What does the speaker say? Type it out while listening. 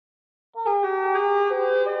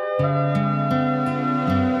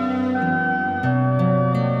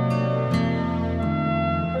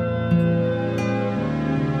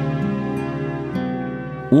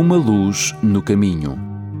Uma Luz no Caminho.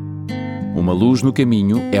 Uma Luz no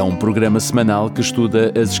Caminho é um programa semanal que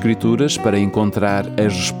estuda as Escrituras para encontrar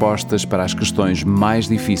as respostas para as questões mais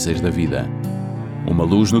difíceis da vida. Uma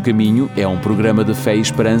Luz no Caminho é um programa de fé e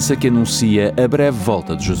esperança que anuncia a breve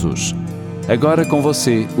volta de Jesus. Agora com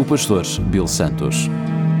você, o pastor Bill Santos.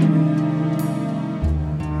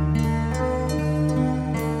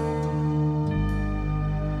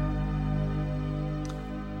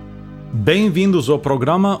 Bem-vindos ao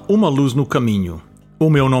programa Uma Luz no Caminho. O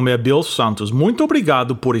meu nome é Bill Santos. Muito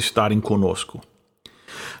obrigado por estarem conosco.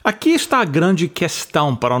 Aqui está a grande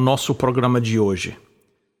questão para o nosso programa de hoje.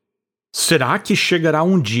 Será que chegará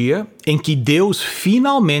um dia em que Deus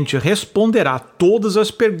finalmente responderá todas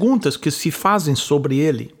as perguntas que se fazem sobre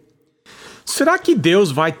Ele? Será que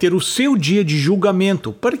Deus vai ter o seu dia de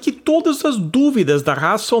julgamento para que todas as dúvidas da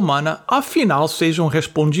raça humana afinal sejam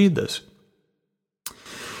respondidas?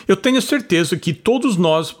 Eu tenho certeza que todos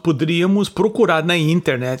nós poderíamos procurar na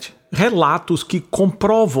internet relatos que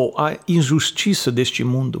comprovam a injustiça deste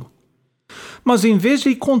mundo. Mas em vez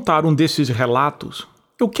de contar um desses relatos,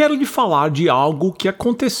 eu quero lhe falar de algo que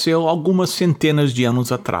aconteceu algumas centenas de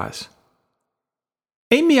anos atrás.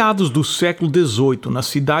 Em meados do século XVIII, na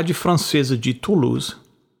cidade francesa de Toulouse,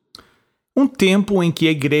 um tempo em que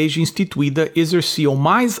a igreja instituída exercia o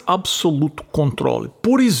mais absoluto controle.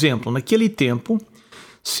 Por exemplo, naquele tempo,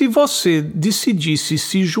 se você decidisse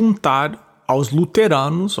se juntar aos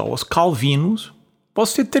luteranos ou aos calvinos,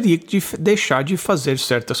 você teria que deixar de fazer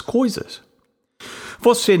certas coisas.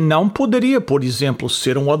 Você não poderia, por exemplo,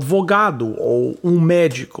 ser um advogado ou um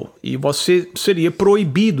médico, e você seria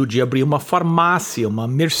proibido de abrir uma farmácia, uma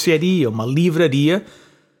mercearia, uma livraria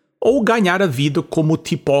ou ganhar a vida como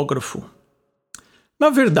tipógrafo. Na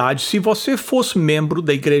verdade, se você fosse membro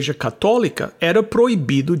da Igreja Católica, era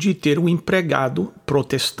proibido de ter um empregado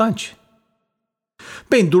protestante.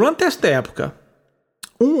 Bem, durante esta época,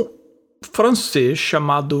 um francês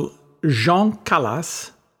chamado Jean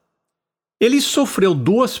Calas, ele sofreu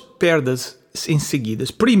duas perdas em seguida.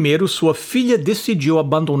 Primeiro, sua filha decidiu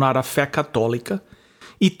abandonar a fé católica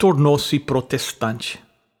e tornou-se protestante.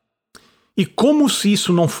 E como se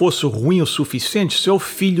isso não fosse ruim o suficiente, seu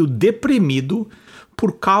filho, deprimido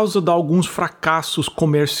por causa de alguns fracassos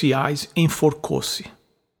comerciais, enforcou-se.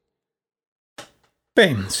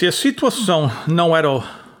 Bem, se a situação não era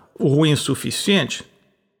ruim o suficiente,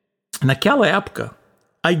 naquela época,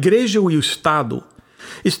 a igreja e o Estado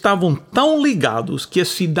estavam tão ligados que a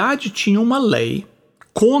cidade tinha uma lei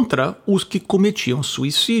contra os que cometiam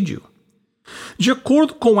suicídio. De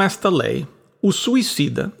acordo com esta lei, o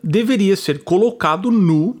suicida deveria ser colocado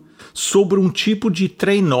nu sobre um tipo de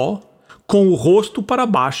trenó com o rosto para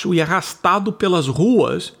baixo e arrastado pelas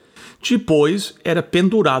ruas, depois era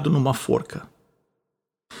pendurado numa forca.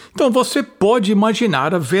 Então você pode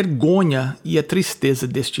imaginar a vergonha e a tristeza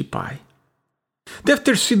deste pai. Deve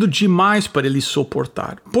ter sido demais para ele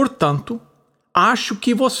suportar. Portanto, acho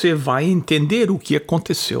que você vai entender o que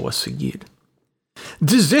aconteceu a seguir.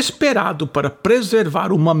 Desesperado para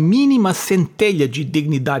preservar uma mínima centelha de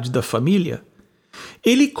dignidade da família,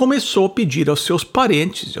 ele começou a pedir aos seus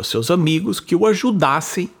parentes e aos seus amigos que o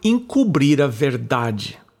ajudassem a encobrir a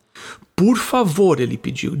verdade. Por favor, ele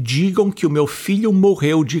pediu, digam que o meu filho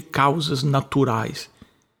morreu de causas naturais.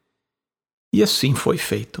 E assim foi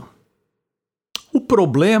feito. O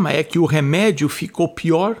problema é que o remédio ficou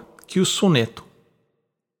pior que o soneto.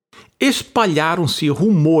 Espalharam-se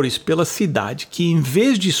rumores pela cidade que, em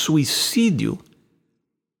vez de suicídio,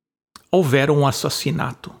 houvera um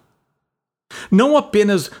assassinato. Não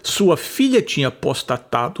apenas sua filha tinha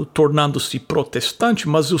apostatado, tornando-se protestante,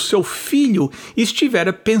 mas o seu filho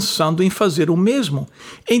estivera pensando em fazer o mesmo.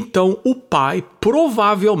 Então o pai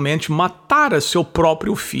provavelmente matara seu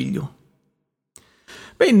próprio filho.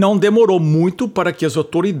 Bem, não demorou muito para que as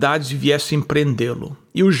autoridades viessem prendê-lo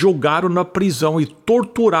e o jogaram na prisão e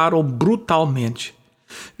torturaram brutalmente.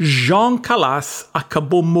 Jean Calas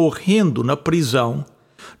acabou morrendo na prisão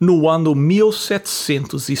no ano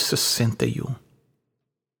 1761.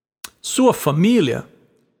 Sua família,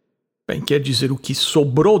 bem, quer dizer o que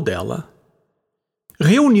sobrou dela,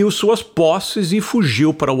 reuniu suas posses e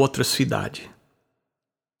fugiu para outra cidade.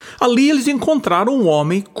 Ali eles encontraram um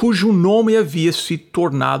homem cujo nome havia se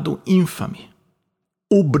tornado infame,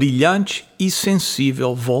 o brilhante e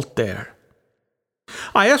sensível Voltaire.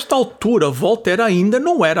 A esta altura, Voltaire ainda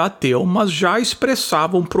não era ateu, mas já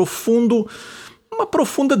expressava uma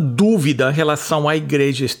profunda dúvida em relação à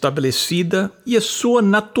igreja estabelecida e a sua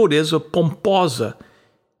natureza pomposa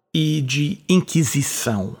e de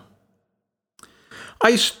inquisição.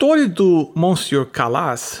 A história do Monsieur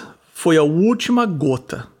Calas foi a última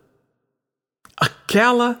gota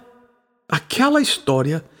Aquela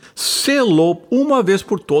história selou uma vez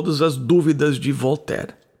por todas as dúvidas de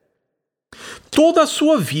Voltaire. Toda a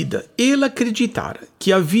sua vida, ele acreditara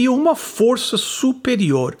que havia uma força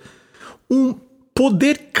superior, um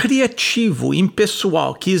poder criativo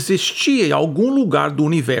impessoal que existia em algum lugar do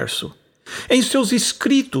universo. Em seus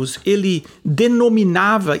escritos, ele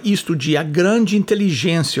denominava isto de a grande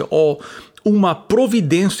inteligência ou uma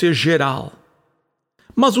providência geral.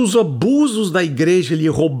 Mas os abusos da igreja lhe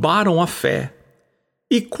roubaram a fé.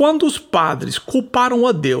 E quando os padres culparam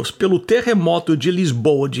a Deus pelo terremoto de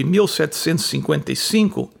Lisboa de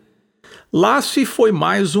 1755, lá se foi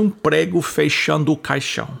mais um prego fechando o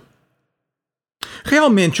caixão.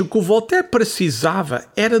 Realmente, o que o Voltaire precisava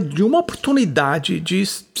era de uma oportunidade de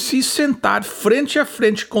se sentar frente a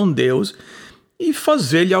frente com Deus e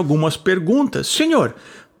fazer-lhe algumas perguntas. Senhor,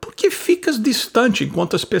 por que ficas distante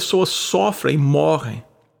enquanto as pessoas sofrem e morrem?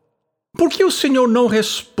 Por que o Senhor não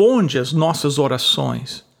responde às nossas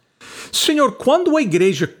orações? Senhor, quando a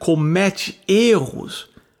igreja comete erros,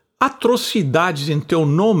 atrocidades em teu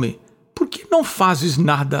nome, por que não fazes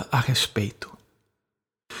nada a respeito?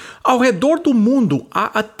 Ao redor do mundo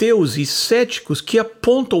há ateus e céticos que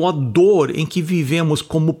apontam a dor em que vivemos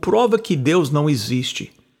como prova que Deus não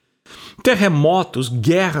existe. Terremotos,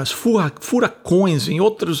 guerras, furacões em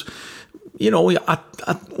outros,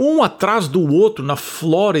 um atrás do outro na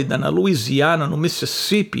Flórida, na Louisiana, no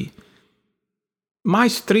Mississippi.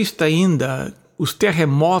 Mais triste ainda, os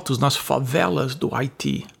terremotos nas favelas do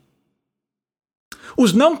Haiti.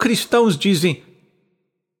 Os não cristãos dizem,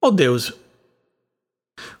 oh Deus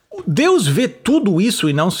vê tudo isso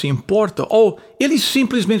e não se importa, ou ele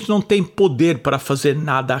simplesmente não tem poder para fazer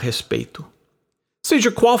nada a respeito.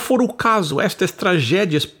 Seja qual for o caso, estas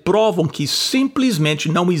tragédias provam que simplesmente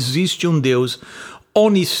não existe um Deus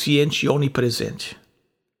onisciente e onipresente.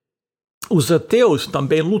 Os ateus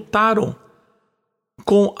também lutaram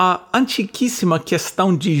com a antiquíssima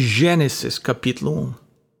questão de Gênesis, capítulo 1,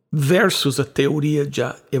 versus a teoria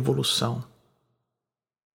da evolução.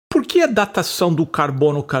 Por que a datação do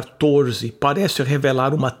carbono 14 parece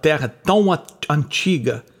revelar uma Terra tão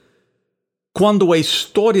antiga, quando a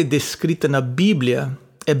história descrita na Bíblia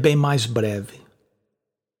é bem mais breve?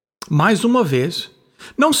 Mais uma vez,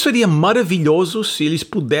 não seria maravilhoso se eles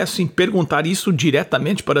pudessem perguntar isso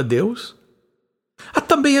diretamente para Deus? Há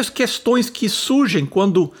também as questões que surgem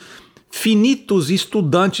quando finitos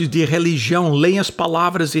estudantes de religião leem as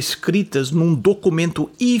palavras escritas num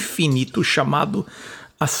documento infinito chamado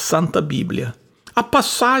a Santa Bíblia. Há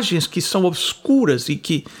passagens que são obscuras e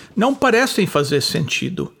que não parecem fazer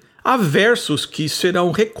sentido. Há versos que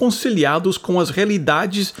serão reconciliados com as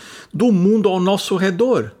realidades do mundo ao nosso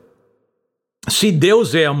redor. Se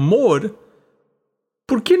Deus é amor,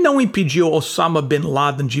 por que não impediu Osama Bin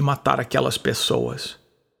Laden de matar aquelas pessoas?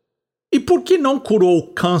 E por que não curou o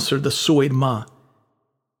câncer da sua irmã?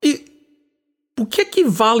 E o que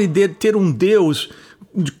vale ter um Deus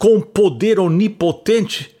com poder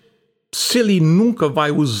onipotente se ele nunca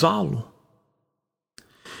vai usá-lo?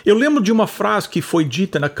 Eu lembro de uma frase que foi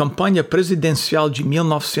dita na campanha presidencial de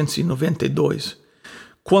 1992,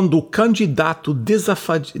 quando o candidato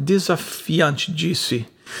desafiante disse: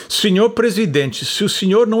 Senhor presidente, se o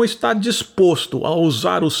senhor não está disposto a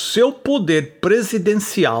usar o seu poder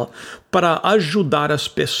presidencial para ajudar as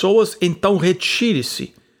pessoas, então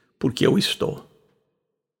retire-se, porque eu estou.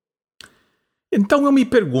 Então eu me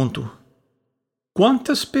pergunto,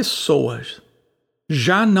 quantas pessoas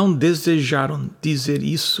já não desejaram dizer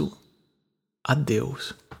isso a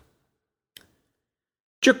Deus?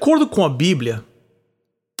 De acordo com a Bíblia,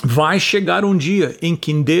 vai chegar um dia em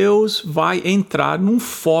que Deus vai entrar num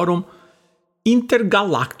fórum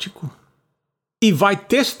intergaláctico e vai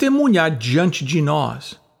testemunhar diante de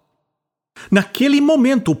nós. Naquele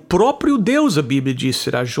momento, o próprio Deus, a Bíblia diz,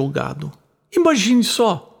 será julgado. Imagine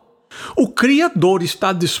só. O Criador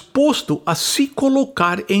está disposto a se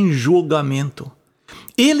colocar em julgamento.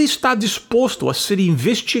 Ele está disposto a ser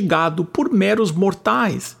investigado por meros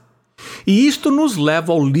mortais. E isto nos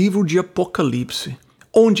leva ao livro de Apocalipse,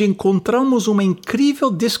 onde encontramos uma incrível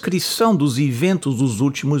descrição dos eventos dos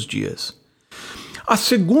últimos dias. A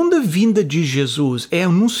segunda vinda de Jesus é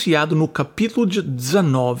anunciado no capítulo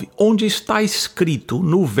 19, onde está escrito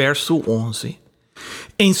no verso 11.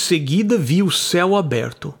 Em seguida vi o céu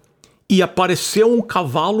aberto, e apareceu um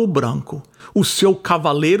cavalo branco. O seu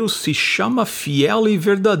cavaleiro se chama Fiel e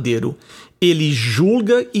Verdadeiro. Ele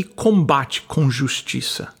julga e combate com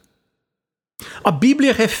justiça. A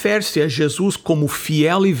Bíblia refere-se a Jesus como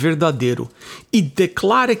fiel e verdadeiro e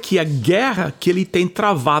declara que a guerra que ele tem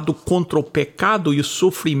travado contra o pecado e o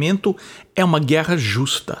sofrimento é uma guerra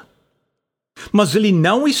justa. Mas ele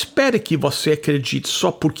não espera que você acredite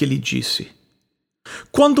só porque ele disse.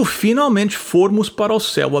 Quando finalmente formos para o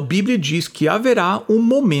céu, a Bíblia diz que haverá um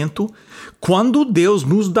momento quando Deus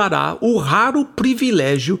nos dará o raro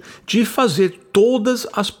privilégio de fazer todas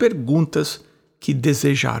as perguntas que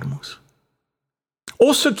desejarmos.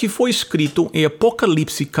 Ouça o que foi escrito em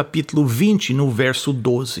Apocalipse capítulo 20, no verso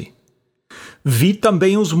 12. Vi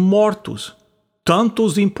também os mortos, tanto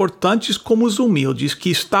os importantes como os humildes, que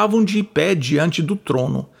estavam de pé diante do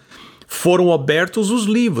trono. Foram abertos os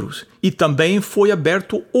livros, e também foi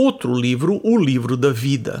aberto outro livro, o livro da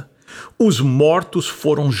vida. Os mortos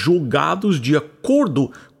foram julgados de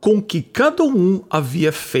acordo com o que cada um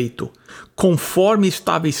havia feito, conforme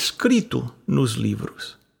estava escrito nos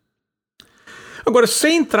livros. Agora,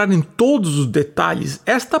 sem entrar em todos os detalhes,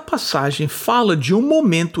 esta passagem fala de um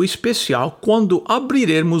momento especial quando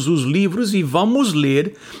abriremos os livros e vamos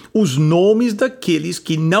ler os nomes daqueles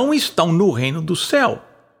que não estão no reino do céu.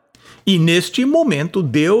 E neste momento,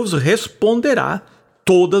 Deus responderá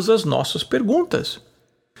todas as nossas perguntas.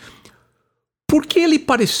 Por que ele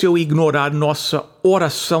pareceu ignorar nossa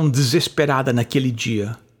oração desesperada naquele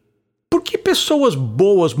dia? Por que pessoas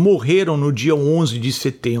boas morreram no dia 11 de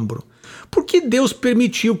setembro? Por que Deus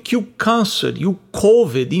permitiu que o câncer e o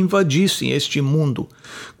Covid invadissem este mundo,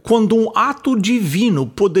 quando um ato divino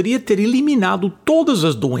poderia ter eliminado todas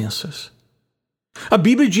as doenças? A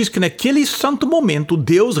Bíblia diz que naquele santo momento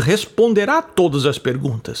Deus responderá a todas as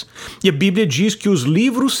perguntas. E a Bíblia diz que os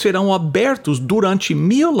livros serão abertos durante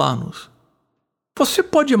 1000 anos. Você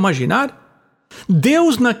pode imaginar?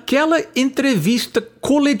 Deus, naquela entrevista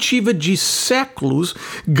coletiva de séculos,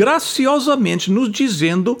 graciosamente nos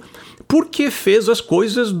dizendo por que fez as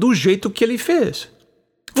coisas do jeito que ele fez.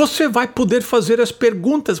 Você vai poder fazer as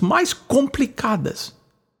perguntas mais complicadas.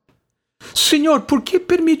 Senhor, por que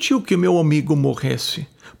permitiu que o meu amigo morresse?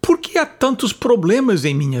 Por que há tantos problemas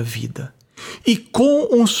em minha vida? E com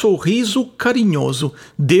um sorriso carinhoso,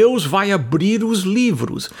 Deus vai abrir os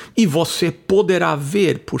livros e você poderá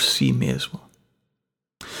ver por si mesmo.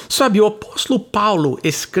 Sabe, o apóstolo Paulo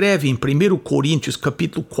escreve em 1 Coríntios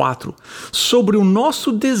capítulo 4 sobre o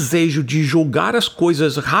nosso desejo de julgar as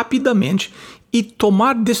coisas rapidamente e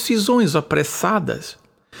tomar decisões apressadas.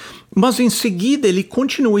 Mas em seguida ele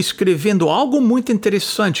continua escrevendo algo muito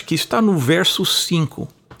interessante que está no verso 5.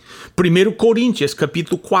 1 Coríntios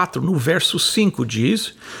capítulo 4, no verso 5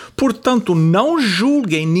 diz: portanto, não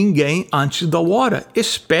julguem ninguém antes da hora,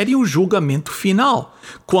 esperem o julgamento final,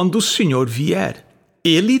 quando o Senhor vier.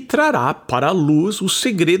 Ele trará para a luz os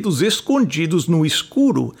segredos escondidos no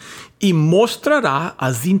escuro e mostrará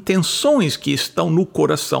as intenções que estão no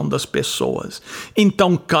coração das pessoas.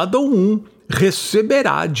 Então cada um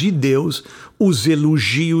receberá de Deus os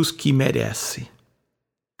elogios que merece.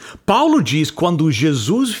 Paulo diz: quando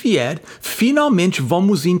Jesus vier, finalmente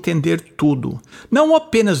vamos entender tudo. Não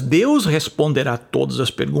apenas Deus responderá todas as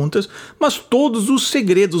perguntas, mas todos os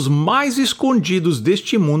segredos mais escondidos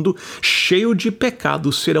deste mundo cheio de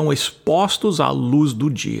pecados serão expostos à luz do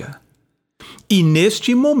dia. E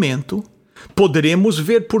neste momento, poderemos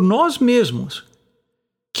ver por nós mesmos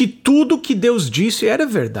que tudo que Deus disse era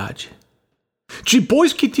verdade.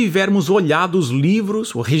 Depois que tivermos olhado os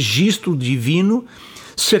livros, o registro divino,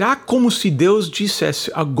 será como se Deus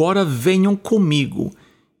dissesse: agora venham comigo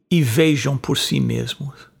e vejam por si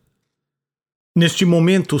mesmos. Neste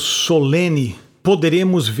momento solene,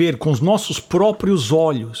 poderemos ver com os nossos próprios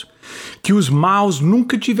olhos que os maus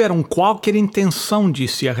nunca tiveram qualquer intenção de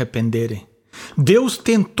se arrependerem. Deus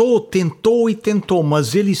tentou,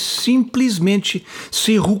 mas eles simplesmente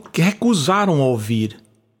se recusaram a ouvir.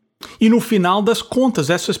 E no final das contas,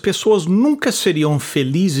 essas pessoas nunca seriam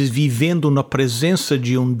felizes vivendo na presença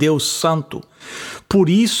de um Deus santo. Por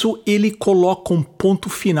isso, ele coloca um ponto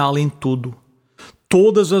final em tudo.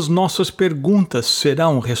 Todas as nossas perguntas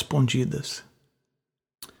serão respondidas.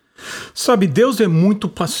 Sabe, Deus é muito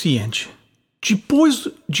paciente. Depois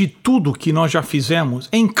de tudo que nós já fizemos,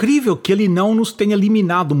 é incrível que ele não nos tenha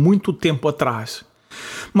eliminado muito tempo atrás.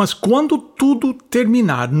 Mas quando tudo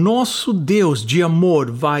terminar, nosso Deus de amor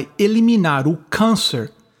vai eliminar o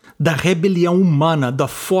câncer da rebelião humana da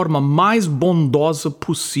forma mais bondosa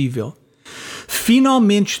possível.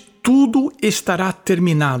 Finalmente tudo estará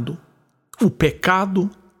terminado. O pecado,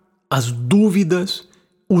 as dúvidas,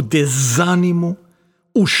 o desânimo,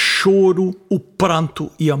 o choro, o pranto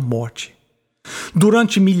e a morte.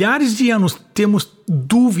 Durante milhares de anos temos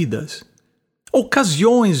dúvidas,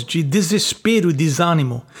 ocasiões de desespero e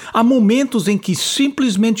desânimo. Há momentos em que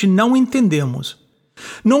simplesmente não entendemos.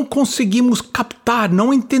 Não conseguimos captar,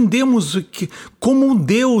 não entendemos como um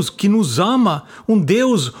Deus que nos ama, um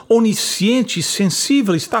Deus onisciente e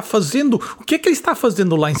sensível, está fazendo, o que Ele está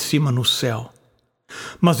fazendo lá em cima no céu?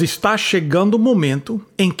 Mas está chegando o momento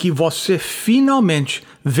em que você finalmente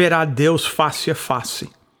verá Deus face a face.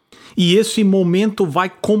 E esse momento vai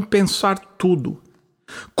compensar tudo.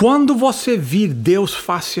 Quando você vir Deus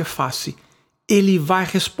face a face, Ele vai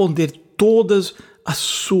responder todas as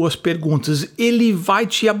suas perguntas. Ele vai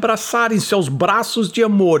te abraçar em seus braços de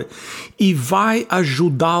amor e vai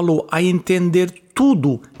ajudá-lo a entender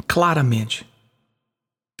tudo claramente.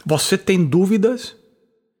 Você tem dúvidas?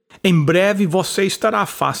 Em breve você estará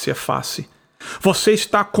face a face. Você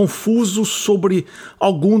está confuso sobre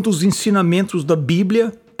algum dos ensinamentos da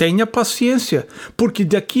Bíblia? Tenha paciência, porque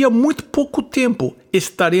daqui a muito pouco tempo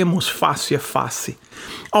estaremos face a face.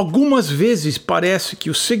 Algumas vezes parece que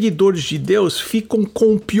os seguidores de Deus ficam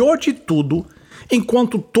com o pior de tudo,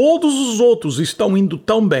 enquanto todos os outros estão indo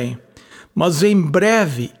tão bem. Mas em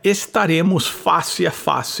breve estaremos face a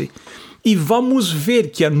face e vamos ver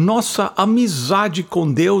que a nossa amizade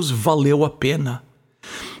com Deus valeu a pena.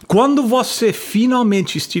 Quando você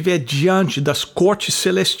finalmente estiver diante das cortes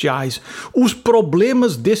celestiais, os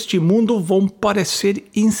problemas deste mundo vão parecer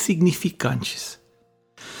insignificantes.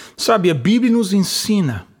 Sabe, a Bíblia nos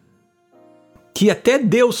ensina que até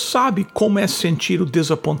Deus sabe como é sentir o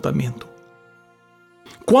desapontamento.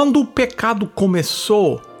 Quando o pecado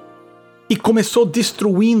começou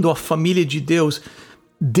destruindo a família de Deus,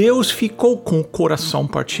 Deus ficou com o coração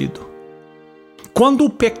partido. Quando o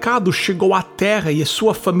pecado chegou à terra e a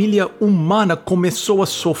sua família humana começou a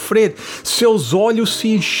sofrer, seus olhos se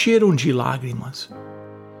encheram de lágrimas.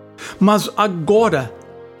 Mas agora,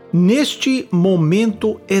 neste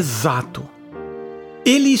momento exato,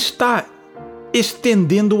 Ele está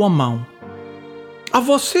estendendo a mão a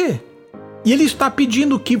você. E Ele está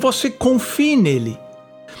pedindo que você confie nele,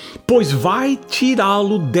 pois vai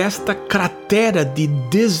tirá-lo desta cratera de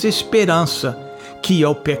desesperança que é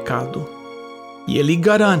o pecado. E Ele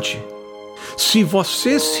garante, se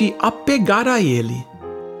você se apegar a Ele,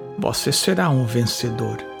 você será um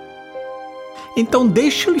vencedor. Então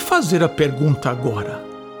deixe-lhe fazer a pergunta agora.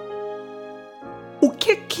 O que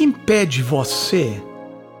é que impede você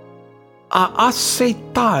a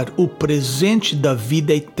aceitar o presente da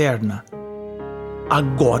vida eterna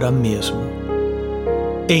agora mesmo?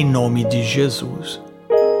 Em nome de Jesus.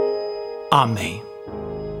 Amém.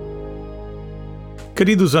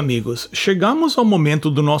 Queridos amigos, chegamos ao momento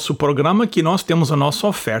do nosso programa que nós temos a nossa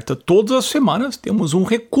oferta. Todas as semanas temos um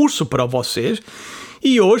recurso para vocês.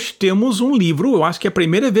 E hoje temos um livro, eu acho que é a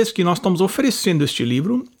primeira vez que nós estamos oferecendo este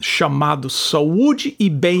livro, chamado Saúde e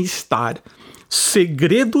Bem-Estar,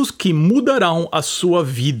 Segredos que Mudarão a Sua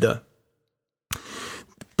Vida.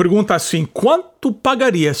 Pergunta assim, quanto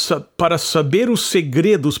pagaria para saber os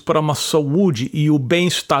segredos para uma saúde e o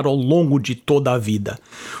bem-estar ao longo de toda a vida?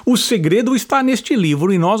 O segredo está neste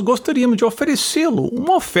livro e nós gostaríamos de oferecê-lo,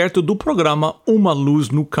 uma oferta do programa Uma Luz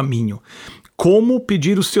no Caminho. Como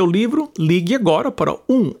pedir o seu livro? Ligue agora para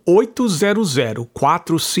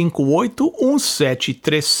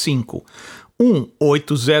 1-800-458-1735.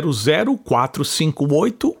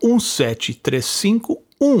 1-800-458-1735.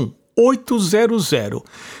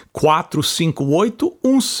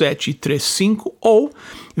 1-800-458-1735 ou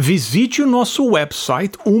visite o nosso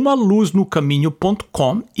website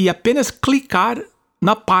umaluznocaminho.com e apenas clicar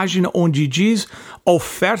na página onde diz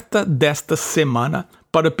oferta desta semana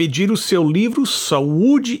para pedir o seu livro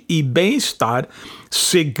Saúde e Bem-Estar,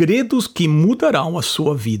 Segredos que Mudarão a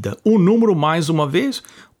Sua Vida. O número mais uma vez,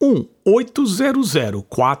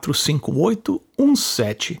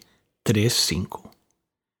 1-800-458-1735.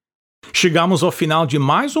 Chegamos ao final de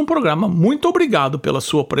mais um programa. Muito obrigado pela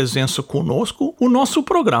sua presença conosco. O nosso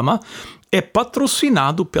programa é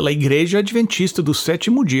patrocinado pela Igreja Adventista do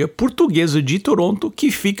Sétimo Dia Portuguesa de Toronto, que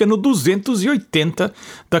fica no 280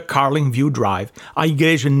 da Carlingview Drive. A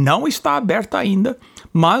igreja não está aberta ainda,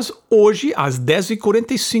 mas hoje, às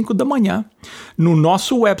 10h45 da manhã, no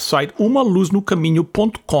nosso website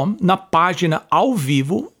umaluznocaminho.com, na página ao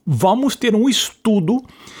vivo, vamos ter um estudo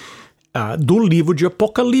do livro de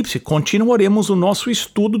Apocalipse. Continuaremos o nosso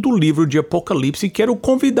estudo do livro de Apocalipse e quero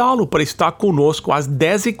convidá-lo para estar conosco às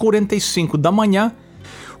 10h45 da manhã.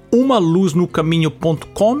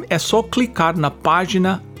 umaluznocaminho.com, é só clicar na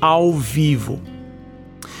página ao vivo.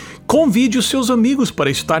 Convide os seus amigos para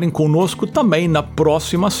estarem conosco também na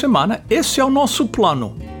próxima semana. Esse é o nosso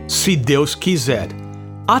plano, se Deus quiser.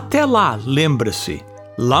 Até lá, lembre-se,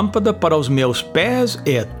 lâmpada para os meus pés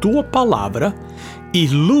é a tua palavra e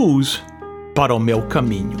luz para o meu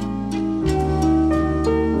caminho.